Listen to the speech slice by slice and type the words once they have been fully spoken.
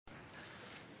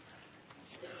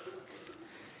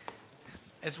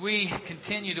As we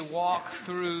continue to walk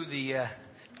through the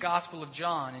Gospel of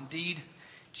John, indeed,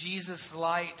 Jesus'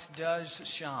 light does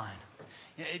shine.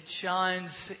 It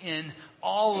shines in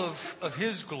all of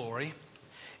His glory,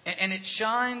 and it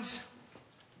shines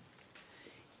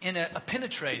in a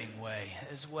penetrating way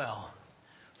as well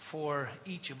for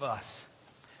each of us.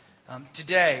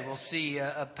 Today we'll see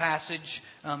a passage,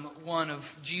 one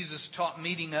of Jesus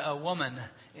meeting a woman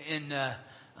in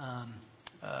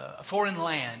a foreign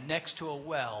land next to a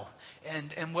well.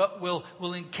 And what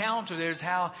we'll encounter there is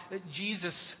how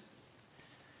Jesus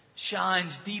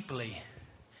shines deeply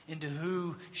into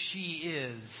who she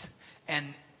is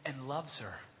and loves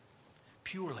her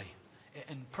purely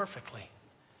and perfectly,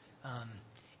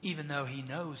 even though He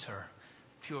knows her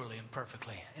purely and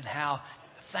perfectly. And how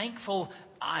thankful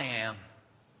I am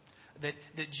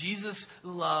that Jesus'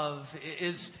 love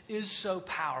is so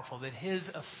powerful, that His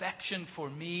affection for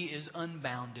me is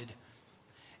unbounded.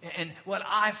 And what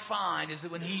I find is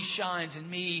that when He shines in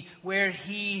me, where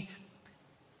He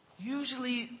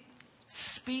usually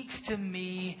speaks to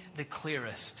me the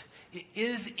clearest, it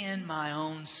is in my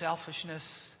own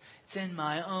selfishness, it's in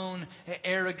my own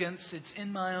arrogance, it's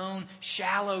in my own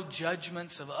shallow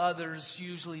judgments of others,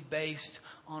 usually based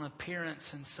on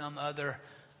appearance and some other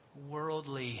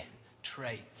worldly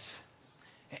traits.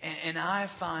 And I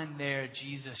find there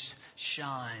Jesus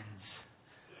shines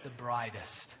the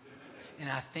brightest. And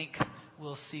I think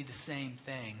we'll see the same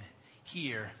thing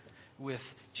here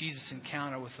with Jesus'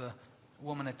 encounter with a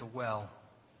woman at the well.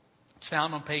 It's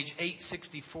found on page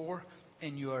 864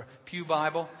 in your Pew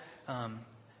Bible,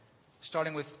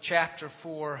 starting with chapter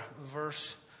 4,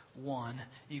 verse 1.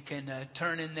 You can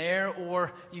turn in there,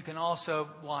 or you can also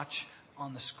watch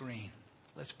on the screen.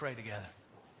 Let's pray together.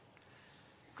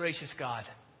 Gracious God,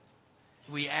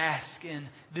 we ask in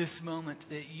this moment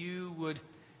that You would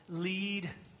lead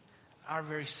our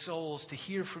very souls to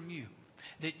hear from You,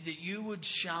 that You would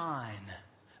shine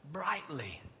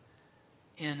brightly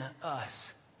in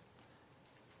us,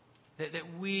 that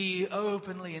we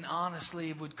openly and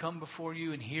honestly would come before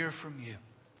You and hear from You,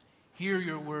 hear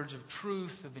Your words of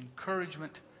truth, of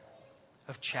encouragement,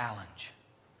 of challenge.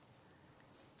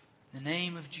 In the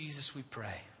name of Jesus we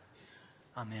pray.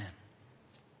 Amen.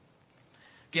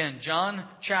 Again, John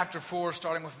chapter 4,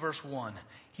 starting with verse 1.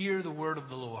 Hear the word of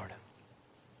the Lord.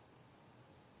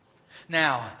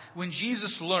 Now, when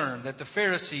Jesus learned that the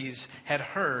Pharisees had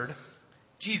heard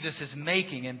Jesus is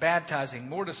making and baptizing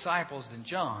more disciples than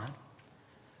John,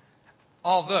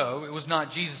 although it was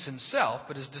not Jesus Himself,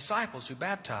 but His disciples who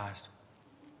baptized,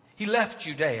 He left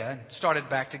Judea and started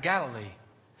back to Galilee.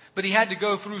 But He had to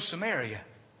go through Samaria.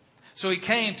 So He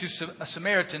came to a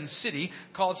Samaritan city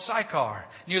called Sychar,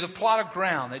 near the plot of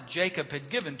ground that Jacob had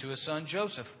given to his son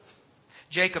Joseph.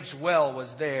 Jacob's well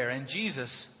was there, and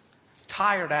Jesus,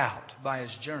 tired out by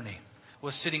His journey,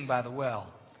 was sitting by the well.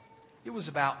 It was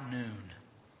about noon.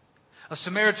 A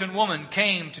Samaritan woman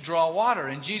came to draw water,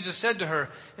 and Jesus said to her,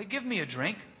 "Give me a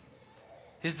drink."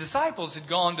 His disciples had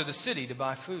gone to the city to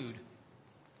buy food.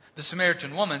 The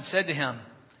Samaritan woman said to Him,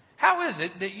 "How is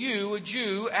it that You, a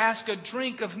Jew, ask a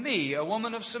drink of me, a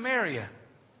woman of Samaria?"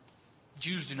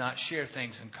 Jews do not share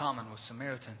things in common with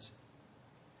Samaritans.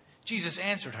 Jesus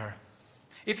answered her,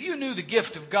 "If you knew the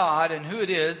gift of God and who it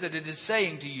is that it is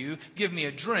saying to you, 'Give me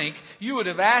a drink,' you would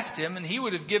have asked Him, and He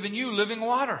would have given you living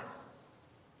water."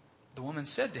 The woman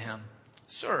said to Him,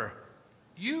 "Sir,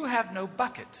 you have no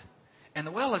bucket, and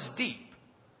the well is deep.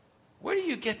 Where do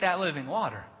you get that living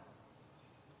water?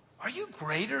 Are you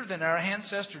greater than our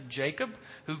ancestor Jacob,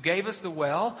 who gave us the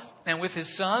well, and with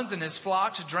his sons and his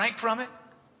flocks drank from it?"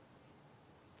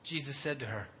 Jesus said to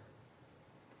her,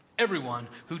 "Everyone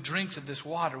who drinks of this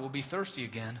water will be thirsty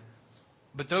again.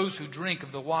 But those who drink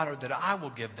of the water that I will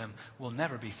give them will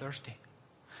never be thirsty.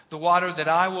 The water that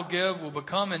I will give will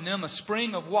become in them a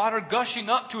spring of water gushing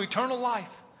up to eternal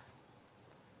life."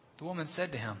 The woman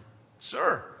said to Him,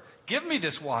 "Sir, give me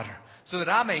this water, so that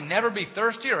I may never be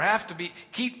thirsty or have to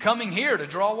keep coming here to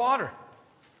draw water."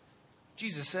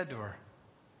 Jesus said to her,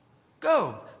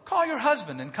 "Go, call your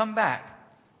husband and come back."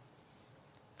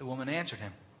 The woman answered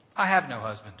Him, "I have no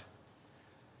husband."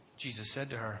 Jesus said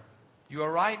to her, "You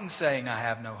are right in saying, 'I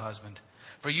have no husband.'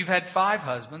 For you've had 5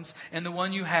 husbands, and the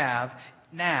one you have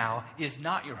now is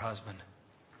not your husband.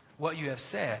 What you have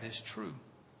said is true."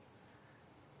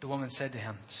 The woman said to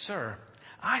Him, "Sir,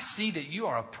 I see that you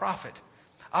are a prophet.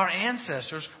 Our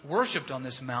ancestors worshipped on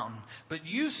this mountain, but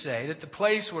you say that the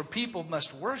place where people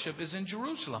must worship is in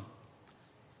Jerusalem."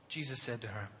 Jesus said to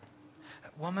her,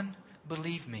 "Woman,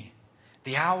 believe me,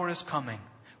 the hour is coming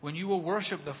when you will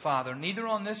worship the Father, neither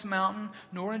on this mountain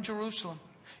nor in Jerusalem.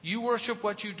 You worship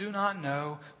what you do not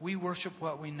know. We worship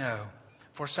what we know,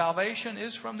 For salvation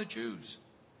is from the Jews.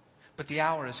 But the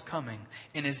hour is coming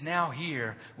and is now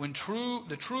here when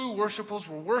the true worshipers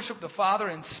will worship the Father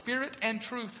in spirit and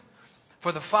truth.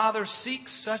 For the Father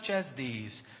seeks such as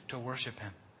these to worship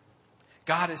Him.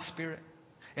 God is spirit,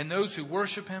 and those who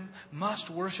worship Him must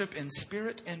worship in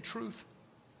spirit and truth.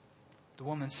 The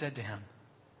woman said to Him,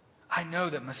 I know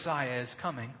that Messiah is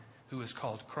coming, who is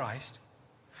called Christ.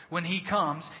 When He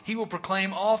comes, He will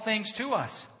proclaim all things to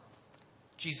us.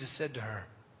 Jesus said to her,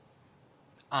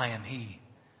 I am He,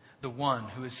 the one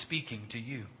who is speaking to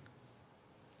you.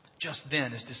 Just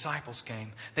then His disciples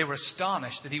came. They were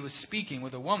astonished that He was speaking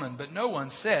with a woman, but no one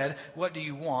said, What do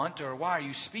you want? Or why are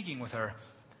you speaking with her?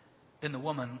 Then the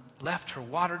woman left her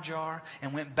water jar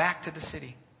and went back to the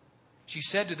city. She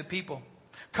said to the people,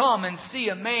 Come and see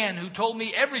a man who told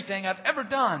me everything I've ever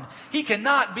done. He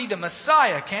cannot be the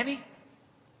Messiah, can he?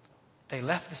 They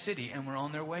left the city and were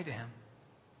on their way to Him.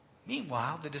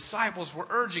 Meanwhile, the disciples were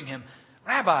urging Him,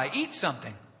 Rabbi, eat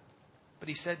something. But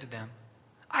He said to them,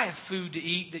 I have food to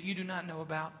eat that you do not know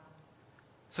about.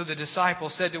 So the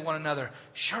disciples said to one another,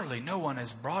 Surely no one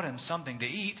has brought Him something to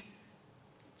eat.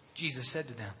 Jesus said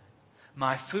to them,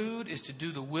 My food is to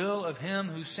do the will of Him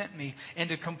who sent me and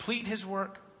to complete His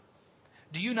work.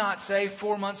 Do you not say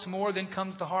 4 months more, then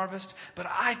comes the harvest? But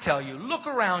I tell you, look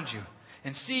around you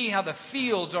and see how the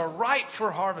fields are ripe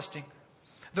for harvesting.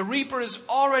 The reaper is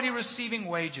already receiving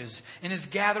wages and is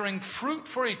gathering fruit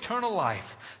for eternal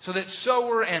life, so that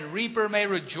sower and reaper may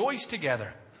rejoice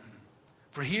together.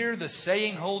 For here the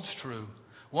saying holds true,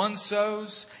 one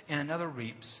sows and another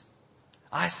reaps.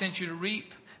 I sent you to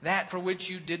reap that for which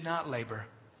you did not labor.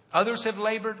 Others have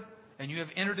labored, and you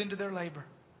have entered into their labor.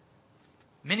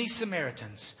 Many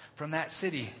Samaritans from that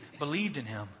city believed in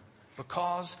Him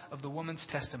because of the woman's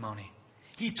testimony.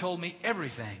 He told me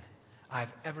everything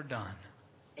I've ever done.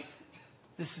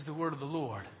 This is the word of the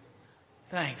Lord.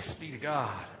 Thanks be to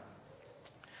God.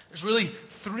 There's really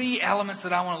 3 elements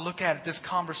that I want to look at this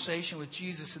conversation with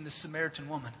Jesus and this Samaritan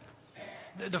woman.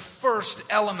 The first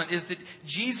element is that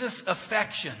Jesus'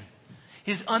 affection,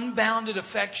 His unbounded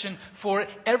affection for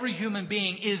every human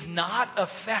being, is not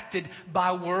affected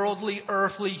by worldly,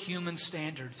 earthly human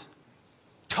standards.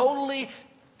 Totally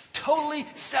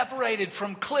separated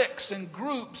from cliques and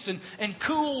groups and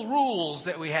cool rules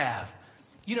that we have.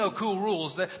 You know, cool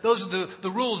rules. Those are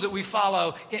the rules that we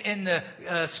follow in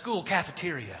the school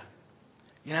cafeteria.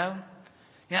 You know?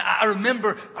 I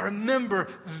remember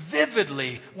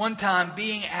vividly one time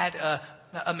being at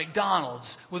a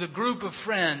McDonald's with a group of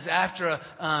friends after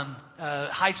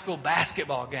a high school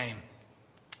basketball game.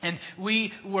 And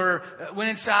we went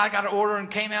inside, got an order, and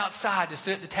came outside to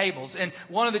sit at the tables. And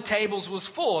one of the tables was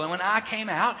full. And when I came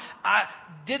out, I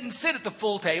didn't sit at the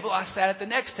full table. I sat at the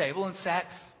next table and sat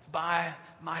by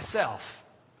myself.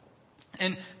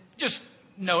 And just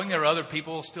knowing there were other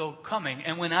people still coming.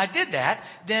 And when I did that,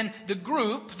 then the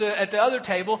group at the other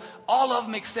table, all of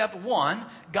them except one,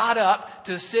 got up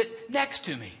to sit next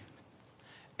to me.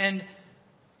 And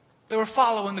they were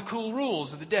following the cool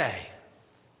rules of the day.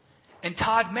 And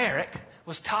Todd Merrick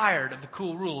was tired of the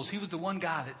cool rules. He was the one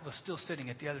guy that was still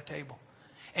sitting at the other table.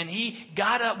 And he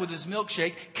got up with his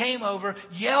milkshake, came over,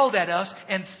 yelled at us,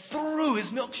 and threw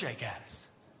his milkshake at us.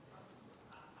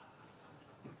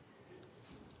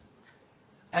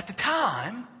 At the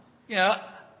time,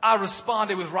 I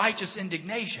responded with righteous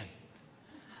indignation.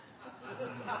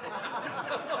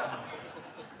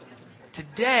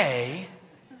 Today,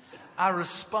 I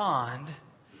respond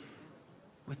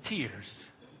with tears.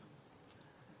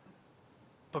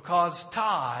 Because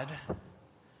Todd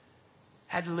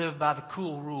had to live by the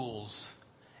cool rules,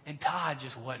 and Todd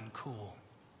just wasn't cool.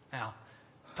 Now,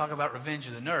 talk about revenge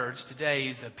of the nerds. Today,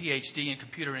 he's a PhD in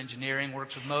computer engineering,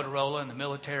 works with Motorola in the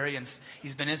military, and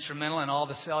he's been instrumental in all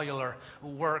the cellular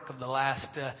work of the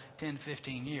last 10,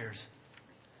 15 years.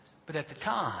 But at the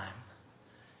time,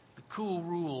 the cool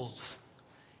rules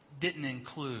didn't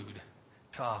include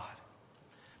Todd.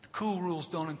 The cool rules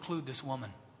don't include this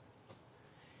woman.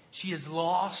 She is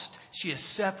lost. She is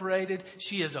separated.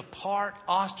 She is apart,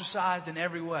 ostracized in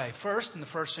every way. First, in the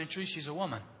first century, she's a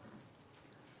woman.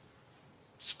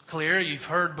 It's clear, you've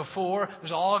heard before,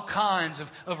 there's all kinds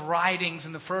of writings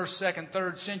in the first, second,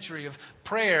 third century of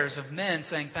prayers of men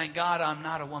saying, thank God I'm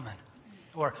not a woman.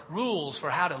 Or rules for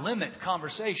how to limit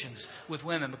conversations with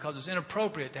women because it's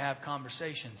inappropriate to have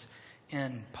conversations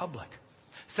in public.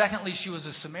 Secondly, she was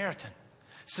a Samaritan.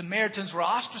 Samaritans were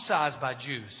ostracized by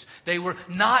Jews. They were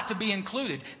not to be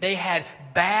included. They had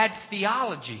bad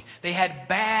theology. They had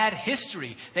bad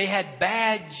history. They had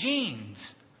bad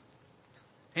genes.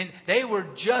 And they were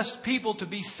just people to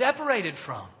be separated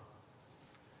from.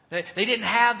 They didn't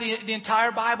have the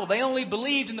entire Bible. They only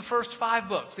believed in the first 5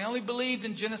 books. They only believed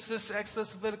in Genesis,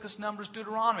 Exodus, Leviticus, Numbers,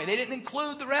 Deuteronomy. They didn't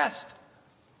include the rest.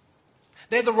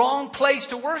 They had the wrong place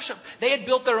to worship. They had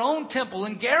built their own temple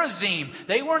in Gerizim.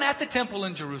 They weren't at the temple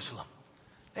in Jerusalem.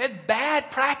 They had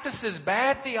bad practices,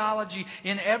 bad theology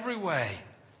in every way.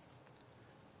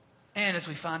 And as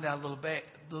we find out a little bit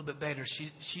later,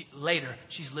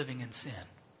 she's living in sin.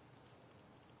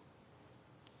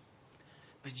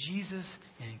 But Jesus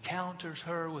encounters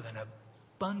her with an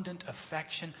abundant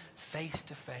affection face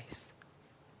to face.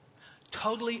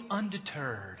 Totally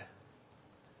undeterred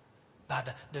by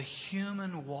the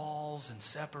human walls and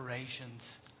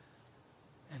separations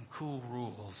and cool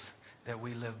rules that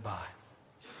we live by.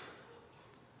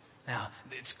 Now,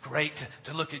 it's great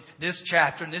to look at this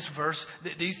chapter and this verse,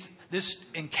 this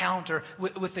encounter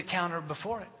with the encounter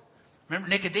before it. Remember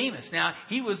Nicodemus. Now,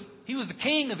 he was the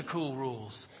king of the cool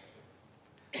rules.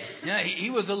 He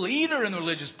was a leader in the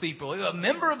religious people, a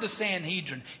member of the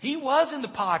Sanhedrin. He was in the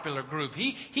popular group.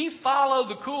 He followed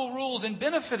the cool rules and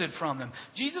benefited from them.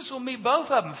 Jesus will meet both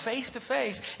of them face to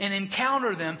face and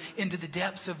encounter them into the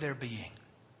depths of their being.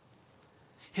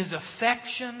 His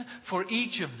affection for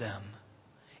each of them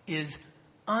is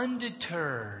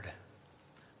undeterred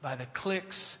by the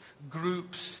cliques,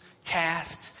 groups,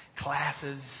 castes,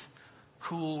 classes,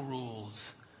 cool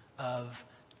rules of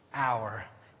our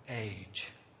age.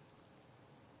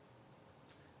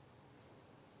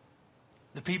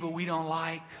 The people we don't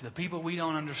like, the people we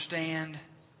don't understand,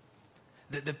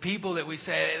 the people that we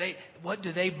say, what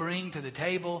do they bring to the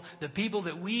table? The people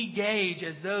that we gauge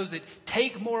as those that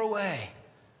take more away.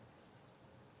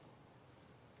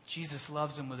 Jesus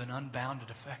loves them with an unbounded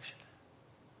affection.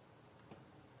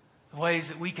 The ways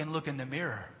that we can look in the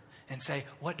mirror and say,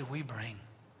 what do we bring?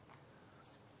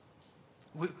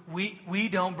 We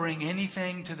don't bring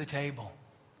anything to the table.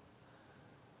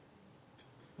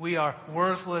 We are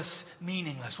worthless,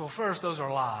 meaningless. Well, first, those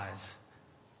are lies.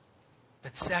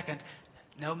 But second,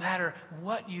 no matter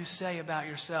what you say about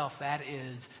yourself,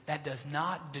 that does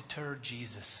not deter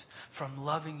Jesus from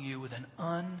loving you with an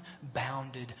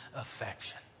unbounded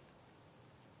affection.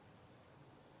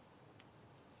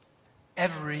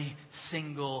 Every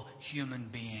single human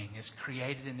being is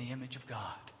created in the image of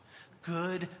God.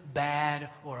 Good, bad,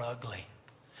 or ugly.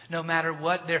 No matter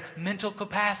what their mental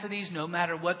capacities, no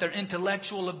matter what their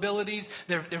intellectual abilities,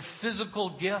 their physical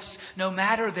gifts, no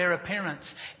matter their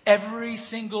appearance, every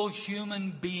single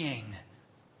human being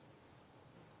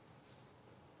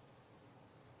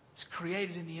is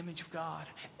created in the image of God.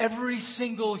 Every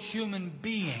single human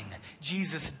being,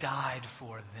 Jesus died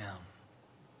for them.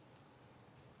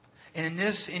 And in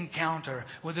this encounter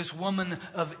with this woman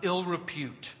of ill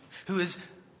repute, who she's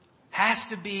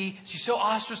so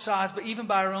ostracized, but even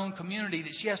by her own community,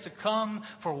 that she has to come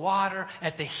for water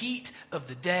at the heat of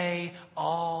the day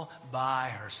all by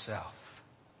herself.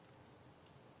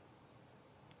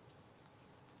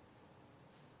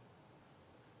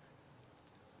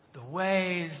 The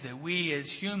ways that we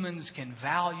as humans can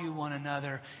value one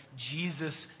another,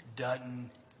 Jesus doesn't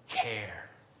care.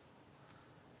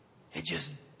 It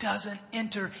just doesn't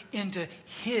enter into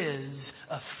His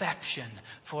affection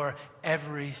for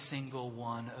every single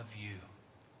one of you,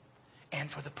 and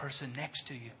for the person next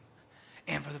to you,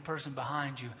 and for the person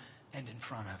behind you and in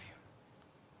front of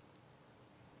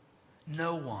you.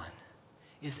 No one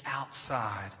is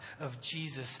outside of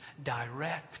Jesus'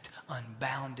 direct,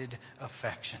 unbounded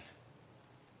affection.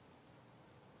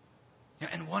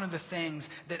 And one of the things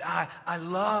that I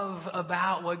love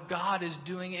about what God is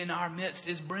doing in our midst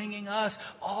is bringing us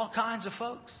all kinds of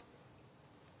folks.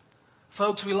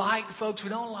 Folks we like, folks we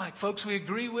don't like, folks we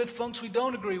agree with, folks we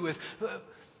don't agree with,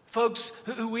 folks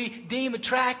who we deem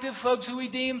attractive, folks who we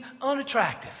deem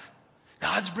unattractive.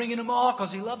 God's bringing them all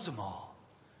because He loves them all.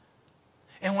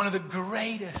 And one of the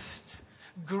greatest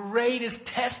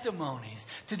testimonies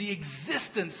to the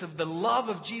existence of the love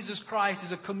of Jesus Christ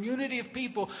is a community of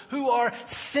people who are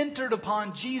centered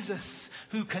upon Jesus,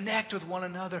 who connect with one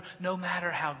another no matter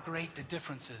how great the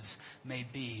differences may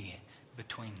be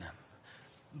between them.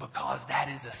 Because that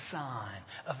is a sign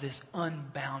of this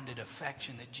unbounded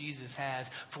affection that Jesus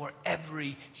has for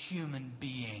every human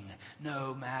being,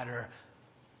 no matter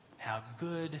how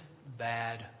good,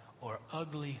 bad, or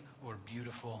ugly, or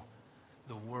beautiful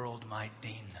the world might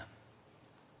deem them.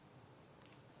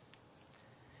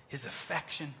 His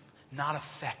affection not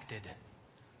affected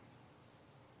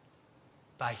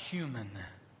by human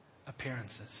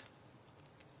appearances.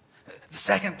 The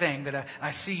second thing that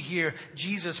I see here,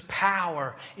 Jesus'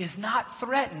 power is not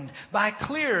threatened by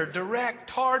clear, direct,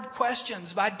 hard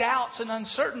questions, by doubts and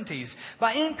uncertainties,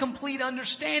 by incomplete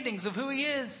understandings of who He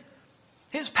is.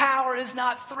 His power is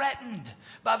not threatened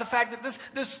by the fact that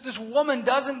this woman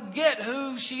doesn't get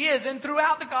who she is. And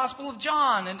throughout the Gospel of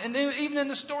John, and even in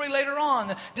the story later on,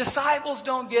 the disciples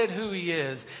don't get who he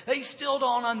is. They still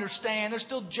don't understand. They're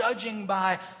still judging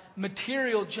by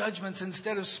material judgments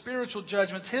instead of spiritual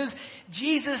judgments.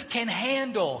 Jesus can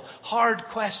handle hard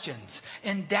questions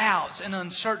and doubts and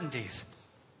uncertainties.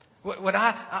 What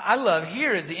I love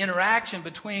here is the interaction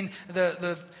between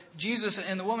the Jesus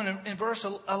and the woman in verse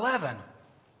 11.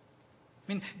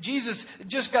 I mean, Jesus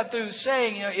just got through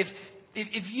saying,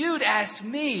 if you'd asked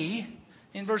me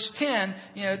in verse 10,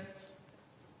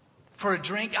 for a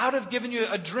drink, I would have given you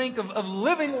a drink of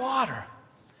living water.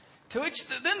 To which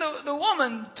then the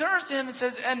woman turns to him and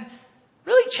says, and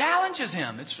really challenges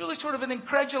him. It's really sort of an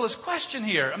incredulous question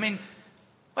here. I mean,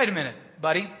 wait a minute,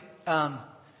 buddy.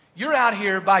 You're out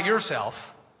here by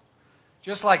yourself,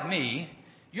 just like me.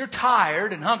 You're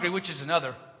tired and hungry, which is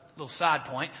another little side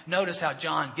point. Notice how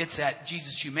John gets at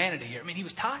Jesus' humanity here. I mean, he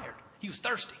was tired. He was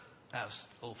thirsty. That was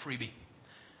a little freebie.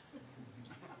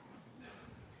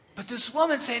 But this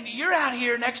woman saying, you're out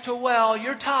here next to a well,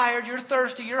 you're tired, you're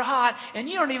thirsty, you're hot, and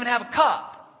you don't even have a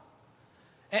cup.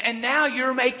 And now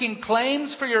you're making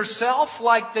claims for yourself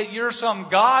like that you're some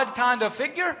God kind of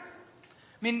figure?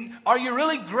 I mean, are you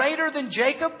really greater than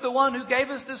Jacob, the one who gave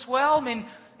us this well? I mean,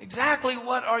 exactly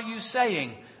what are you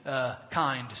saying,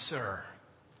 kind sir?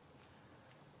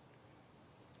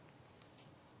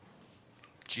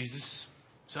 Jesus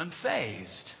is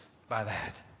unfazed by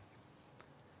that.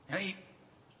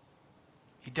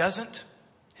 He doesn't,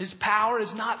 his power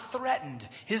is not threatened.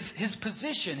 His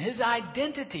position, his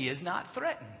identity is not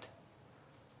threatened.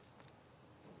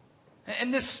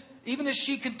 And this, even as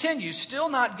she continues, still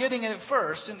not getting it at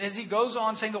first, and as he goes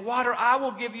on saying, the water I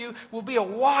will give you will be a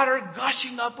water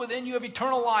gushing up within you of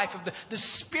eternal life, of the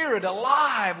Spirit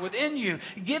alive within you,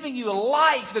 giving you a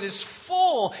life that is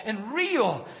full and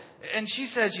real. And she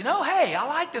says, hey, I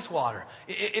like this water.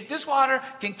 If this water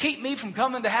can keep me from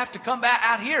having to come back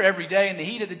out here every day in the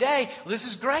heat of the day, well, this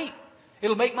is great.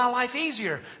 It'll make my life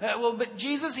easier. But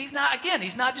Jesus, he's not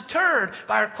deterred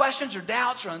by our questions or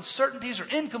doubts or uncertainties or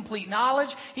incomplete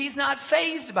knowledge. He's not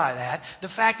fazed by that. The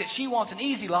fact that she wants an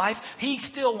easy life, he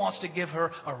still wants to give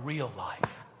her a real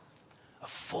life, a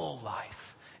full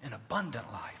life, an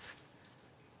abundant life.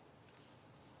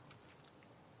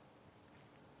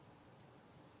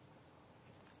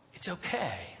 It's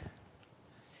okay.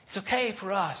 It's okay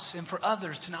for us and for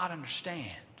others to not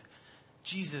understand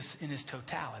Jesus in his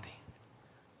totality.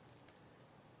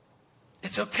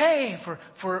 It's okay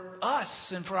for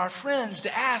us and for our friends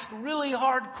to ask really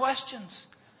hard questions.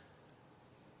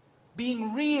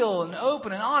 Being real and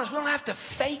open and honest. We don't have to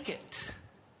fake it.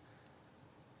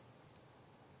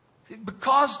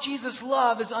 Because Jesus'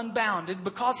 love is unbounded,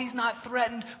 because he's not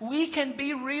threatened, we can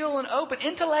be real and open,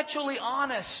 intellectually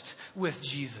honest with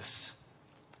Jesus.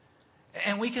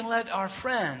 And we can let our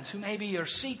friends, who maybe are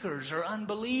seekers or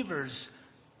unbelievers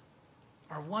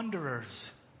or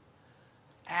wanderers,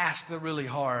 ask the really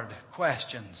hard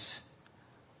questions.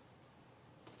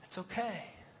 It's okay.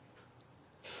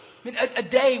 I mean, a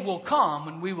day will come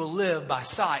when we will live by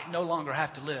sight, no longer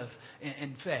have to live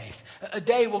in faith. A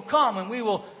day will come when we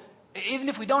will, even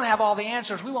if we don't have all the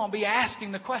answers, we won't be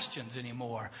asking the questions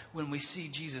anymore when we see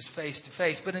Jesus face to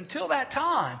face. But until that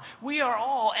time, we are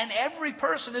all, and every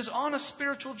person is on a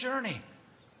spiritual journey,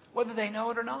 whether they know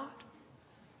it or not.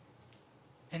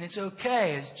 And it's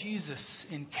okay as Jesus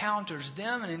encounters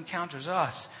them and encounters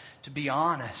us to be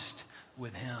honest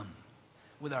with him,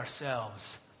 with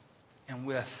ourselves, and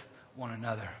with one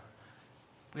another.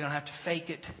 We don't have to fake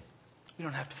it. We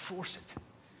don't have to force it.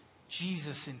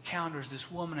 Jesus encounters this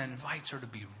woman and invites her to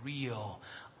be real,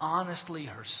 honestly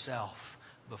herself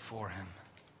before him.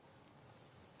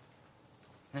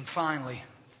 And finally,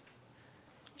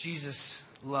 Jesus'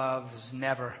 love is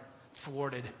never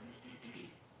thwarted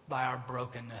by our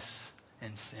brokenness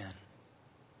and sin.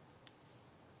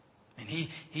 And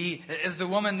he, as the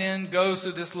woman then goes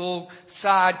through this little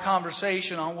side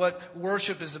conversation on what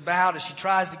worship is about as she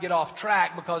tries to get off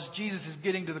track because Jesus is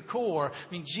getting to the core.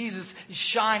 I mean, Jesus is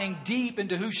shining deep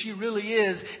into who she really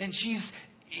is, and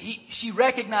she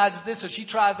recognizes this, so she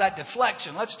tries that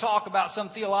deflection. Let's talk about some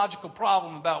theological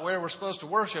problem about where we're supposed to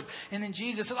worship. And then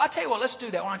Jesus says, I'll tell you what, let's do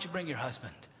that. Why don't you bring your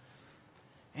husband?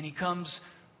 And he comes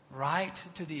right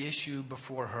to the issue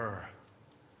before her.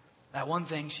 That one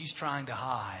thing she's trying to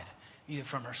hide, either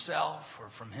from herself or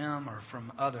from him or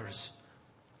from others.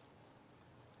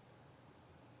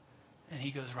 And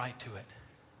he goes right to it.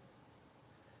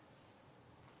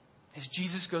 As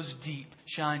Jesus goes deep,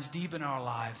 shines deep in our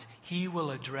lives, he will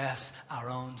address our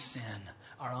own sin,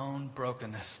 our own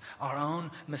brokenness, our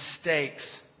own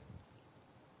mistakes.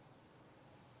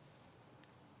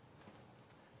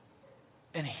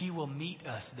 And He will meet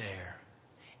us there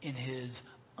in His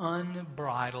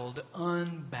unbridled,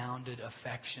 unbounded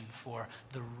affection for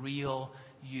the real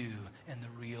you and the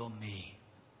real me.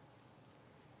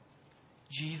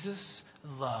 Jesus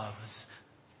loves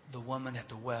the woman at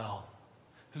the well,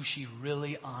 who she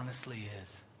really honestly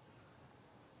is.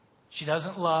 Jesus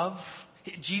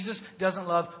doesn't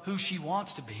love who she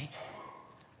wants to be.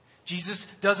 Jesus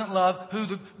doesn't love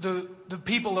who the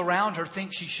people around her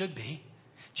think she should be.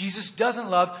 Jesus doesn't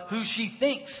love who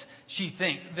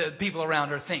the people around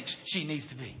her thinks she needs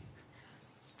to be.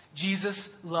 Jesus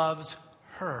loves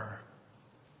her.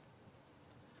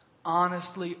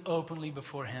 Honestly, openly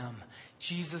before Him.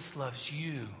 Jesus loves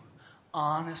you.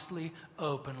 Honestly,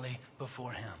 openly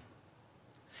before Him.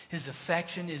 His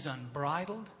affection is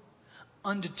unbridled,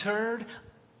 undeterred,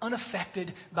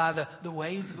 unaffected by the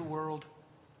ways of the world.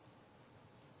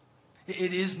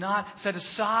 It is not set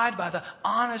aside by the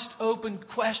honest, open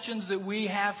questions that we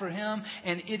have for Him,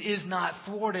 and it is not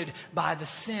thwarted by the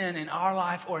sin in our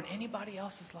life or in anybody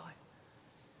else's life.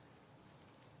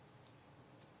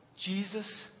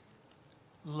 Jesus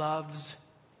loves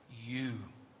you.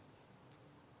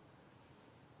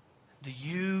 The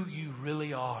you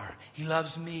really are. He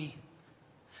loves me.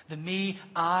 The me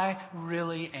I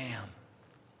really am.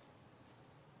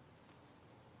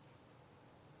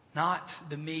 Not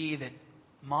the me that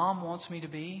Mom wants me to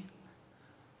be,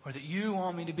 or that you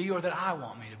want me to be, or that I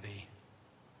want me to be.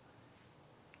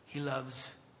 He loves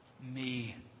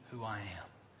me, who I am.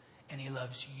 And He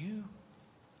loves you,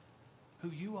 who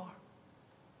you are.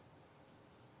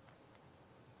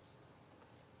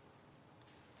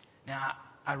 Now,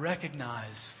 I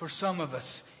recognize for some of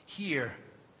us here,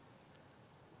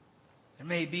 there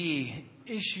may be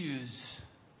issues,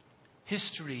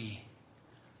 history.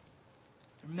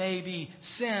 There may be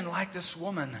sin like this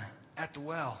woman at the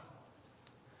well.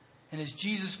 And as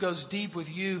Jesus goes deep with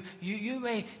you,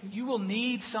 you will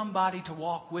need somebody to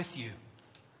walk with you.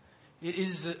 It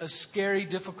is a scary,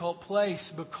 difficult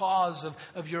place because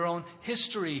of your own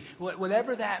history,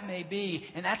 whatever that may be.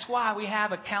 And that's why we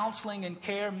have a counseling and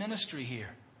care ministry here.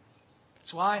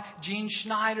 That's why Gene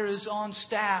Schneider is on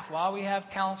staff, why we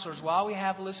have counselors, why we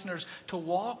have listeners, to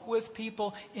walk with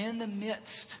people in the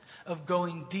midst of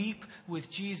going deep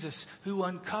with Jesus, who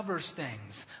uncovers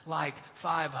things like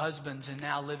 5 husbands and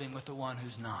now living with the one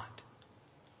who's not.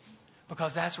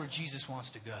 Because that's where Jesus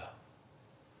wants to go.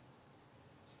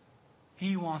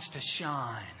 He wants to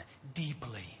shine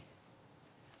deeply,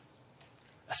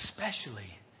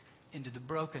 especially into the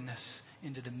brokenness,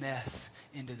 into the mess,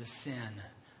 into the sin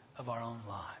of our own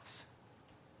lives.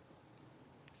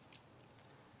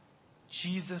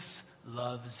 Jesus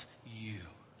loves you.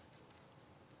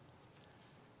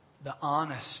 The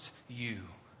honest you.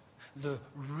 The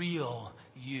real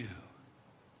you.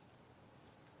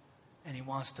 And He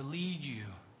wants to lead you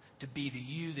to be the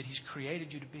you that He's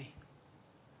created you to be.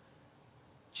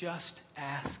 Just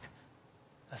ask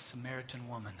a Samaritan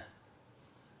woman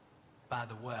by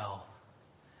the well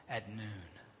at noon.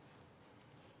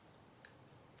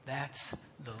 That's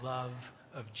the love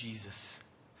of Jesus,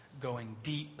 going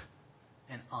deep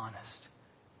and honest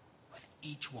with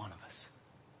each one of us.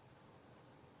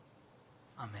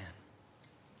 Amen.